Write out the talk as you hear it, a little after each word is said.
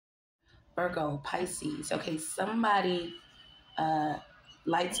Virgo, Pisces. Okay, somebody uh,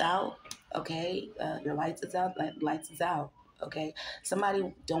 lights out. Okay, your lights is out. Lights is out. Okay,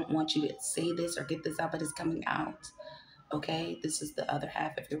 somebody don't want you to say this or get this out, but it's coming out. Okay, this is the other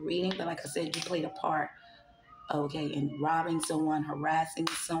half of your reading. But like I said, you played a part. Okay, in robbing someone, harassing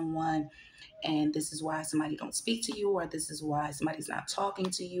someone, and this is why somebody don't speak to you, or this is why somebody's not talking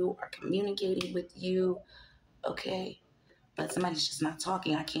to you or communicating with you. Okay, but somebody's just not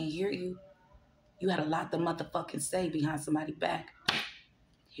talking. I can't hear you. You had a lot to motherfucking say behind somebody's back.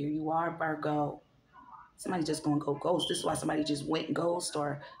 Here you are, Virgo. Somebody just gonna go ghost. This is why somebody just went ghost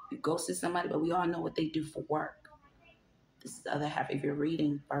or you ghosted somebody, but we all know what they do for work. This is the other half of your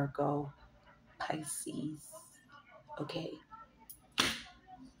reading, Virgo, Pisces. Okay.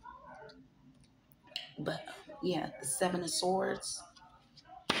 But yeah, the Seven of Swords,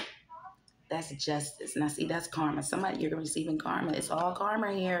 that's justice. Now see, that's karma. Somebody, you're receiving karma. It's all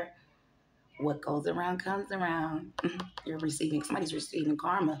karma here. What goes around comes around. Somebody's receiving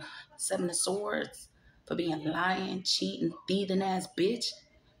karma. Seven of Swords for being lying, cheating, thieving ass bitch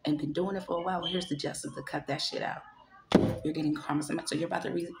and been doing it for a while. Well, here's the justice to cut that shit out. You're getting karma. So you're about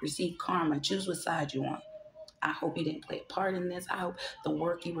to receive karma. Choose what side you want. I hope you didn't play a part in this. I hope the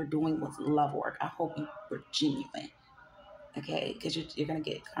work you were doing was love work. I hope you were genuine. Okay? Because you're going to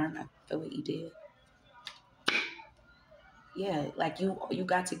get karma for what you did. Yeah, like you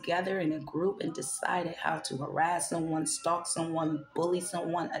got together in a group and decided how to harass someone, stalk someone, bully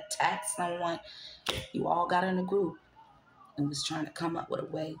someone, attack someone. You all got in a group and was trying to come up with a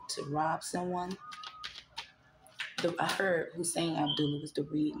way to rob someone. I heard Hussein Abdullah was the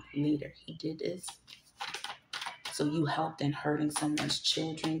leader. He did this. So you helped in hurting someone's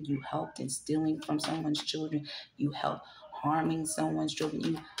children. You helped in stealing from someone's children. You helped harming someone's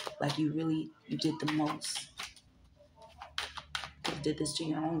children. You did the most. You did this to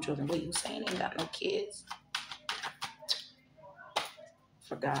your own children. Wait, Hussein ain't got no kids?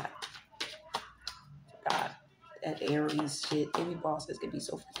 Forgot. That Aries shit. Every bosses can be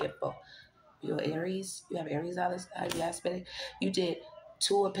so forgetful. You're Aries. You have Aries out of your aspect. You did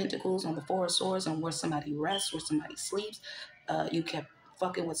Two of Pentacles on the Four of Swords on where somebody rests, where somebody sleeps. You kept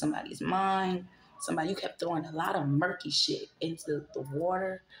fucking with somebody's mind. You kept throwing a lot of murky shit into the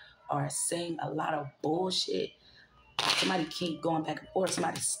water or saying a lot of bullshit. Somebody keep going back and forth.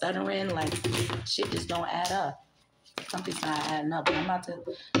 Somebody stuttering. Like, shit just don't add up. Something's not adding up. I'm about to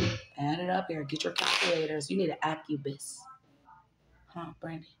add it up here. Get your calculators. You need an Accubus. Huh,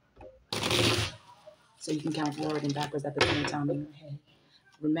 Brandy? So you can count forward and backwards at the same time in your head.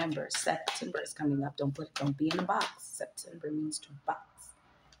 Remember, September is coming up. Don't be in a box. September means to box.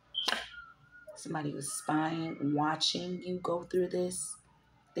 Somebody was spying, watching you go through this.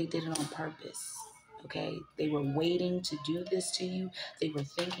 They did it on purpose. Okay? They were waiting to do this to you. They were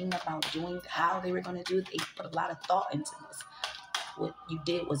thinking about doing how they were going to do it. They put a lot of thought into this. What you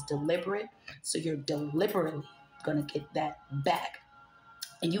did was deliberate. So you're deliberately going to get that back.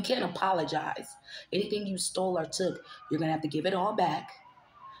 And you can't apologize. Anything you stole or took, you're going to have to give it all back.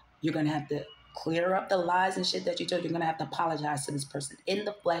 You're going to have to clear up the lies and shit that you told. You're going to have to apologize to this person in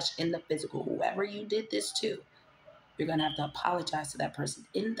the flesh, in the physical. Whoever you did this to, you're going to have to apologize to that person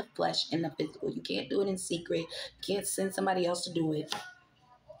in the flesh, in the physical. You can't do it in secret. You can't send somebody else to do it.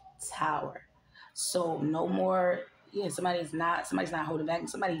 Tower. So no more, somebody's not holding back.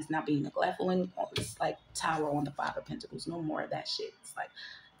 Somebody's not being neglectful. And it's like Tower on the Five of Pentacles. No more of that shit. It's like,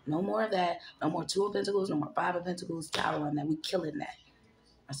 no more of that. No more Two of Pentacles. No more Five of Pentacles. Tower on that. We killing that.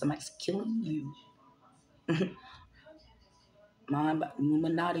 Or somebody's killing you. Mind,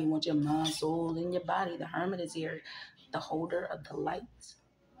 Illuminati want your mind, soul, and your body. The Hermit is here, the holder of the light.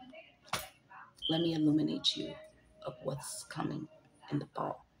 Let me illuminate you of what's coming in the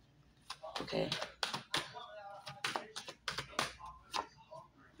fall. Okay?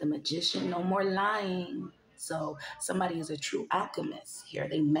 The Magician, no more lying. So somebody is a true alchemist here.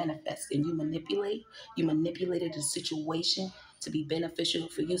 They manifest and you manipulate. You manipulated a situation to be beneficial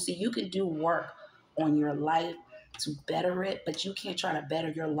for you. See, you can do work on your life to better it, but you can't try to better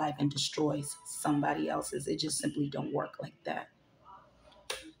your life and destroy somebody else's. It just simply don't work like that.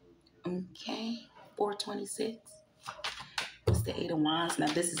 Okay, 426. It's the Eight of Wands. Now,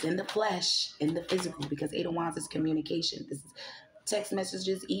 this is in the flesh, in the physical, because Eight of Wands is communication. This is text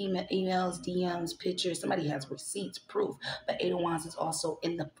messages, emails, DMs, pictures. Somebody has receipts, proof. But Eight of Wands is also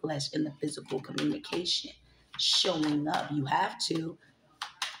in the flesh, in the physical communication. Showing up. You have to.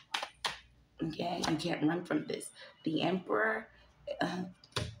 Okay? You can't run from this. The Emperor.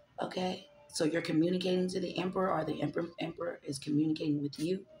 Okay? So you're communicating to the Emperor, or the Emperor is communicating with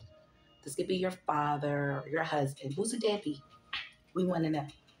you. This could be your father or your husband. Who's a deadbeat? We want to know.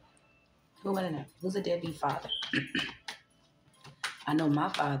 Who wanna know? Who's a deadbeat father? I know my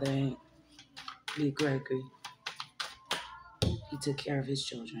father ain't Big Gregory. He took care of his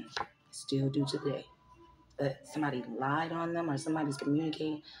children. Still do today. But somebody lied on them or somebody's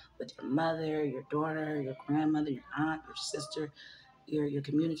communicating with your mother, your daughter, your grandmother, your aunt, your sister. You're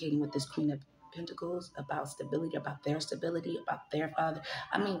communicating with this Queen of Pentacles about stability, about their father.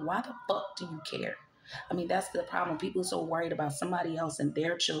 I mean, why the fuck do you care? I mean, that's the problem. People are so worried about somebody else and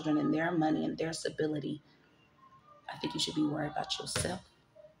their children and their money and their stability. I think you should be worried about yourself.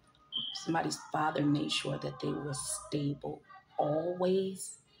 Somebody's father made sure that they were stable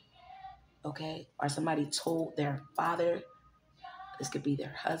always, okay? Or somebody told their father, this could be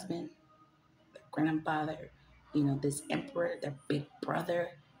their husband, their grandfather, this emperor, their big brother,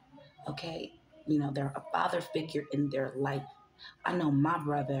 okay? They're a father figure in their life. I know my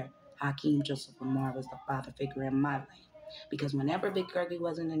brother, Hakeem Joseph Lamar, was the father figure in my life. Because whenever Big Gregory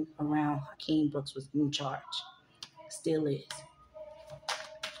wasn't around, Hakeem Brooks was in charge. Still is.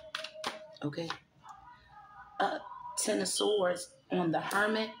 Okay? Ten of Swords on the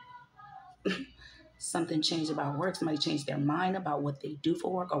Hermit. Something changed about work. Somebody changed their mind about what they do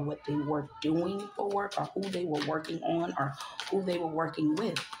for work or what they were doing for work or who they were working on or who they were working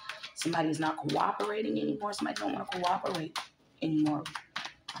with. Somebody's not cooperating anymore. Somebody don't want to cooperate anymore.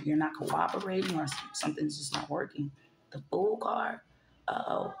 You're not cooperating or something's just not working. The Fool card,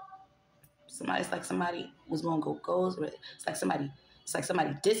 uh-oh. Somebody was going to go ghost. It's like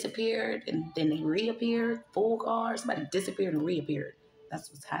somebody disappeared and then they reappeared. Fool card, somebody disappeared and reappeared. That's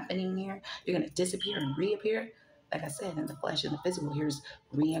what's happening here. You're going to disappear and reappear. Like I said, in the flesh and the physical, here's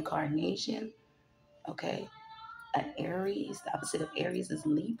reincarnation. Okay. An Aries, the opposite of Aries is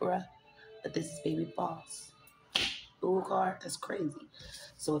Libra, but this is baby boss. Fool card, that's crazy.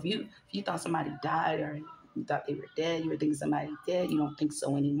 So if you thought somebody died or you thought they were dead, you were thinking somebody dead, you don't think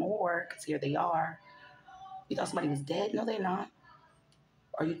so anymore because here they are. You thought somebody was dead? No, they're not.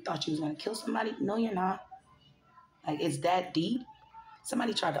 Or you thought you was going to kill somebody? No, you're not. Like, it's that deep.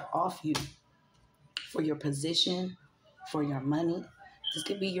 Somebody tried to off you for your position, for your money. This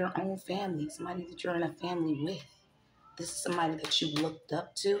could be your own family, somebody that you're in a family with. This is somebody that you looked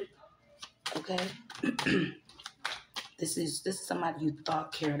up to, okay? This is somebody you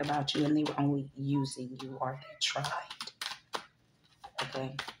thought cared about you and they were only using you or they tried,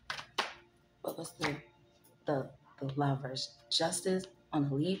 okay? But what's the Lovers? Justice on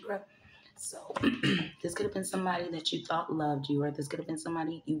a Libra. So this could have been somebody that you thought loved you, or this could have been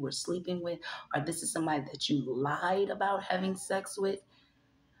somebody you were sleeping with, or this is somebody that you lied about having sex with,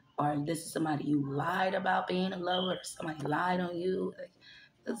 or this is somebody you lied about being in love with, or somebody lied on you. Like,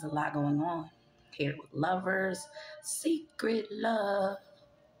 there's a lot going on here with Lovers. Secret love.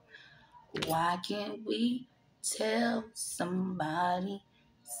 Why can't we tell somebody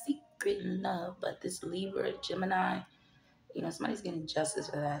secret love? But this Libra, Gemini, somebody's getting justice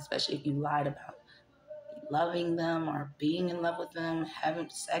for that, especially if you lied about loving them or being in love with them, having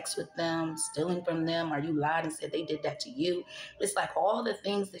sex with them, stealing from them, or you lied and said they did that to you. It's like all the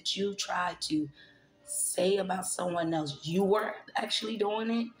things that you tried to say about someone else, you were actually doing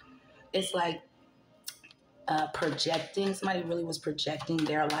it. It's like projecting. Somebody really was projecting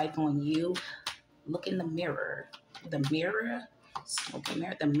their life on you. Look in the mirror. The mirror, smoking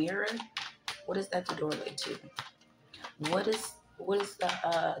mirror, the mirror. What is that the doorway to? What is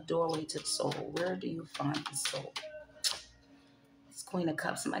the doorway to the soul? Where do you find the soul? This Queen of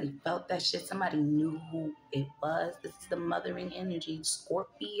Cups, somebody felt that shit. Somebody knew who it was. This is the mothering energy.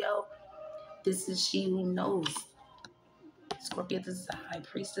 Scorpio, this is she who knows. Scorpio, this is a high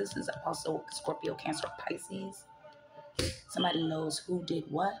priestess. This is also Scorpio, Cancer, Pisces. Somebody knows who did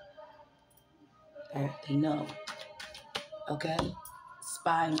what. They know. Okay?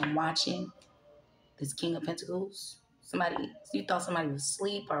 Spying and watching. This King of Pentacles. You thought somebody was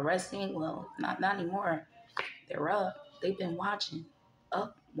asleep or resting. Well, not anymore. They're up. They've been watching.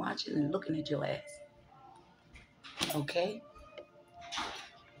 Up, watching, and looking at your ass. Okay?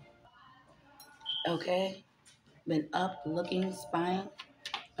 Okay? Been up, looking, spying.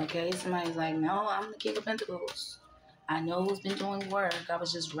 Okay? Somebody's like, no, I'm the King of Pentacles. I know who's been doing work. I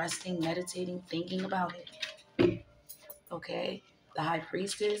was just resting, meditating, thinking about it. Okay? The High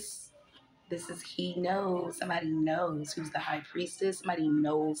Priestess. This is he knows. Somebody knows who's the High Priestess. Somebody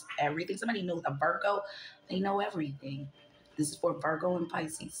knows everything. Somebody knows a Virgo. They know everything. This is for Virgo and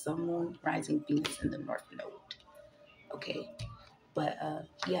Pisces. Sun, Moon, Rising, Venus in the North Node. Okay. But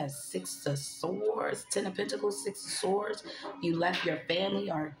yes, Six of Swords, Ten of Pentacles, Six of Swords. You left your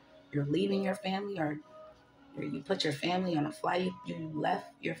family, or you're leaving your family, or you put your family on a flight. You left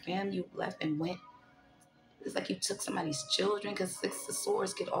your family. You left and went It's like you took somebody's children, because Six of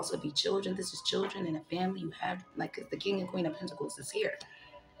Swords could also be children. This is children in a family. You have, like, 'cause the King and Queen of Pentacles is here.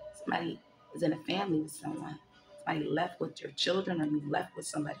 Somebody is in a family with someone. Somebody left with your children, or you left with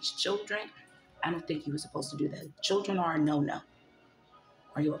somebody's children. I don't think you were supposed to do that. Children are a no-no.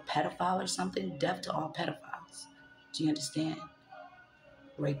 Are you a pedophile or something? Death to all pedophiles. Do you understand?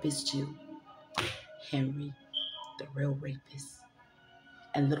 Rapist too. Henry, the real rapist.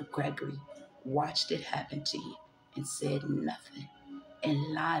 And little Gregory watched it happen to you and said nothing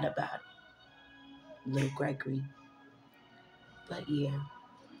and lied about it. Little Gregory. But yeah,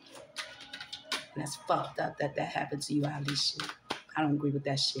 and that's fucked up that happened to you, Alicia. I don't agree with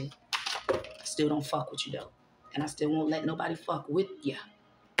that shit. I still don't fuck with you though. And I still won't let nobody fuck with you.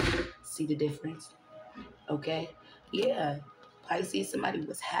 See the difference? Okay? Yeah. Pisces, somebody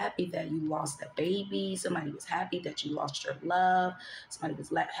was happy that you lost a baby. Somebody was happy that you lost your love. Somebody was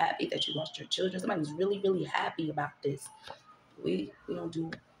happy that you lost your children. Somebody was really, really happy about this. We don't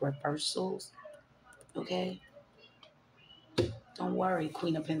do reversals. Okay? Don't worry,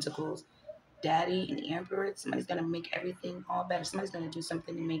 Queen of Pentacles. Daddy and the Emperor, somebody's going to make everything all better. Somebody's going to do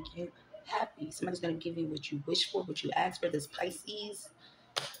something to make you happy. Somebody's going to give you what you wish for, what you ask for. This Pisces,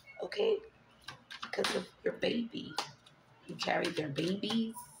 okay? Because of your baby. You carried their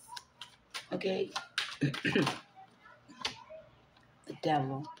babies, okay? The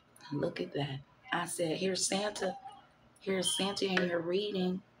devil. Look at that. I said, here's Santa. Here's Santa in your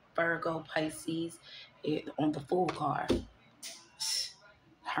reading, Virgo, Pisces, on the Fool card.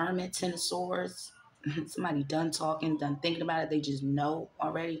 Hermit, Ten of Swords. Somebody done talking, done thinking about it. They just know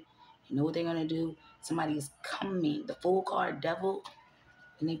already. You know what they're going to do. Somebody is coming. The Fool card, Devil.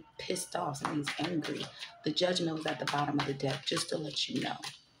 And they pissed off. Somebody's angry. The Judgment was at the bottom of the deck, just to let you know.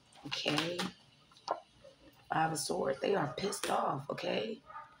 Okay? Five of Swords. They are pissed off, okay?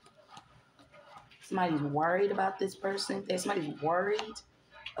 Somebody's worried about this person. Somebody's worried,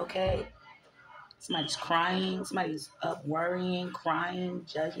 okay? Somebody's crying. Somebody's up worrying, crying,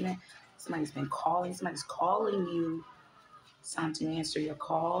 judgment. Somebody's been calling. Somebody's calling you. It's time to answer your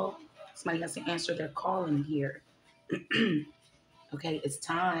call. Somebody has to answer their calling here. Okay, it's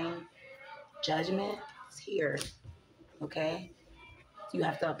time. Judgment is here. Okay? You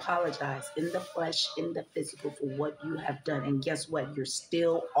have to apologize in the flesh, in the physical for what you have done. And guess what? You're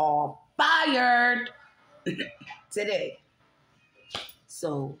still all fired today.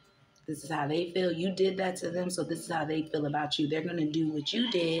 So this is how they feel. You did that to them, so this is how they feel about you. They're going to do what you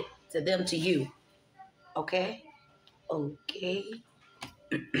did to them to you. Okay? Okay.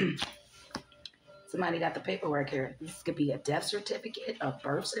 Somebody got the paperwork here. This could be a death certificate, a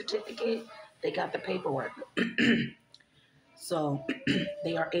birth certificate. They got the paperwork. So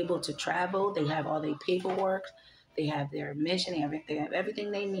they are able to travel. They have all their paperwork. They have their mission. They have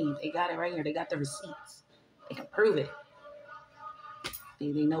everything they need. They got it right here. They got the receipts. They can prove it. They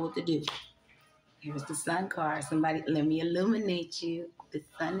know what to do. Here's the Sun card. Somebody, let me illuminate you. The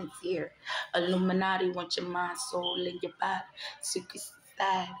Sun is here. Illuminati want your mind, soul, and your body. Secret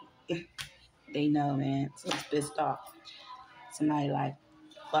society. They know, man. Someone's pissed off. Somebody like,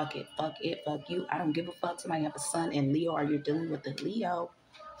 fuck it, fuck you. I don't give a fuck. Somebody have a Sun in Leo, or you're dealing with a Leo.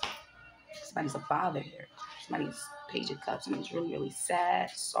 Somebody's a father here. Somebody's Page of Cups. Somebody's really, really sad,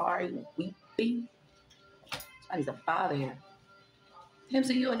 sorry, weeping. Somebody's a father here. Him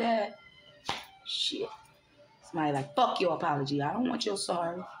say you a dad. Shit. Somebody like, fuck your apology. I don't want your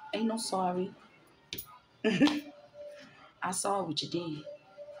sorry. Ain't no sorry. I saw what you did.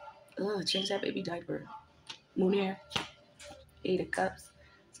 Ugh, change that baby diaper. Moon hair. Eight of Cups.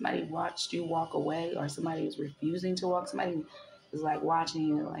 Somebody watched you walk away, or somebody was refusing to walk. Somebody was like watching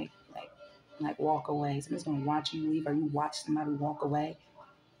you like walk away. Somebody's gonna watch you leave, or you watch somebody walk away.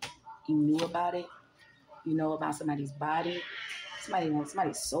 You knew about it. You know about somebody's body.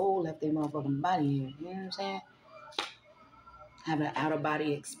 Somebody's soul left their motherfucking body here. You know what I'm saying? Have an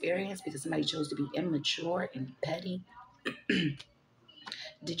out-of-body experience because somebody chose to be immature and petty.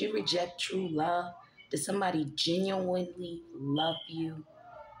 Did you reject true love? Did somebody genuinely love you?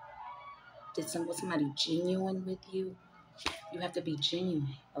 Was somebody genuine with you? You have to be genuine,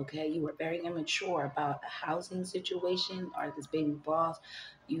 okay? You were very immature about a housing situation or this baby boss.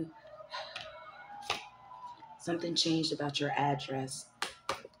 Something changed about your address.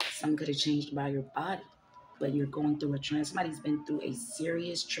 Something could have changed about your body. But you're going through somebody's been through a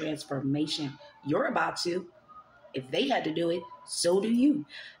serious transformation. You're about to. If they had to do it, so do you.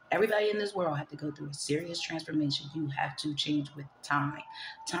 Everybody in this world have to go through a serious transformation. You have to change with time.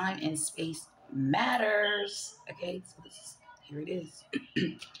 Time and space matters. Okay, so here it is.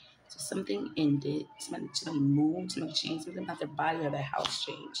 So something ended. Somebody moved. Somebody changed something about their body or their house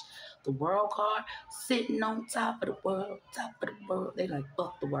changed. The world card, sitting on top of the world, top of the world. They like,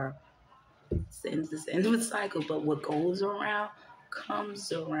 fuck the world. It's the end of a cycle. But what goes around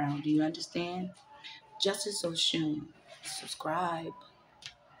comes around. Do you understand? Justice Oshun. Subscribe.